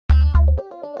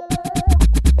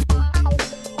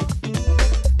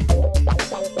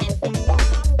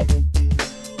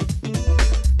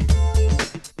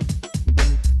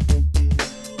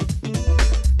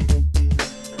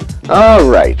All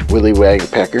right, Willywag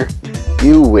Pecker,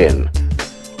 you win.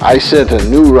 I sent a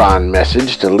neuron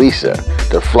message to Lisa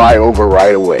to fly over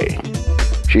right away.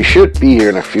 She should be here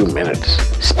in a few minutes.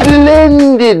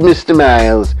 Splendid, Mr.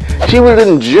 Miles. She will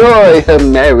enjoy her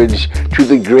marriage to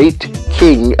the great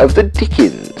king of the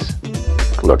Dickens.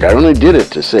 Look, I only did it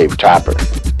to save Topper.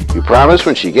 You promise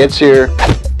when she gets here,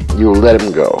 you'll let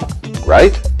him go,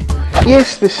 right?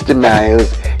 Yes, Mr.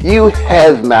 Miles, you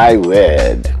have my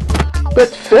word. But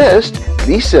first,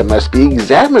 Lisa must be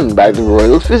examined by the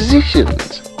royal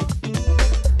physicians.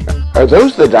 Are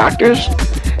those the doctors?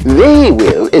 They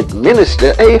will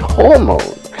administer a hormone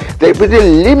that would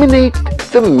eliminate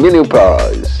the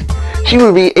menopause. She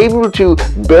will be able to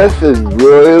birth a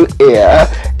royal heir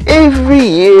every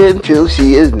year until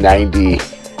she is 90.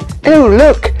 Oh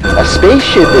look, a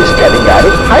spaceship is coming out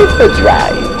of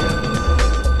hyperdrive.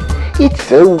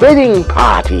 It's a wedding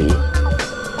party.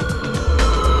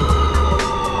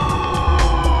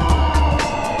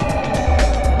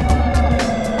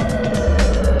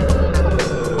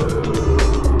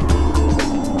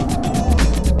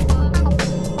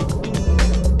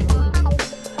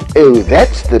 Oh,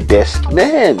 that's the best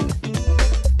man.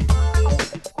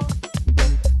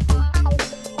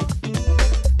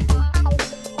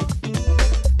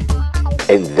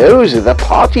 And those are the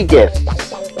party guests.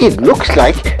 It looks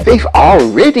like they've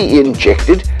already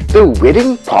injected the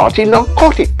wedding party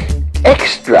narcotic.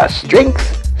 Extra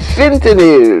strength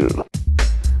fentanyl.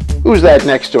 Who's that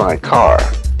next to my car?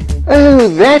 Oh,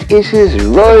 that is His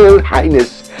Royal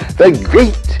Highness, the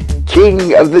great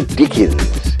King of the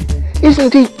Dickens.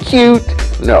 Isn't he cute?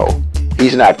 No,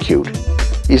 he's not cute.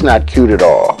 He's not cute at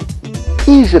all.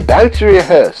 He's about to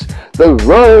rehearse the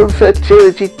royal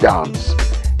fertility dance.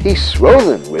 He's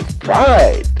swollen with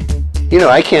pride. You know,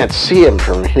 I can't see him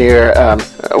from here.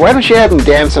 Why don't you have him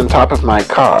dance on top of my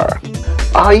car?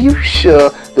 Are you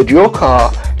sure that your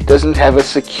car doesn't have a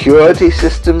security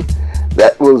system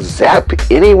that will zap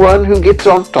anyone who gets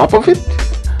on top of it?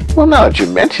 Well, now that you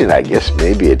mention it, I guess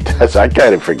maybe it does. I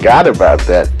kind of forgot about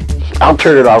that. I'll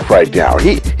turn it off right now.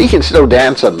 He can still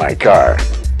dance on my car.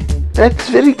 That's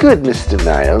very good, Mr.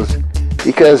 Miles,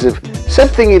 because if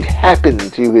something had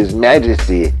happened to His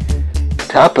Majesty,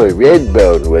 Topper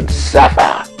Redbone would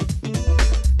suffer.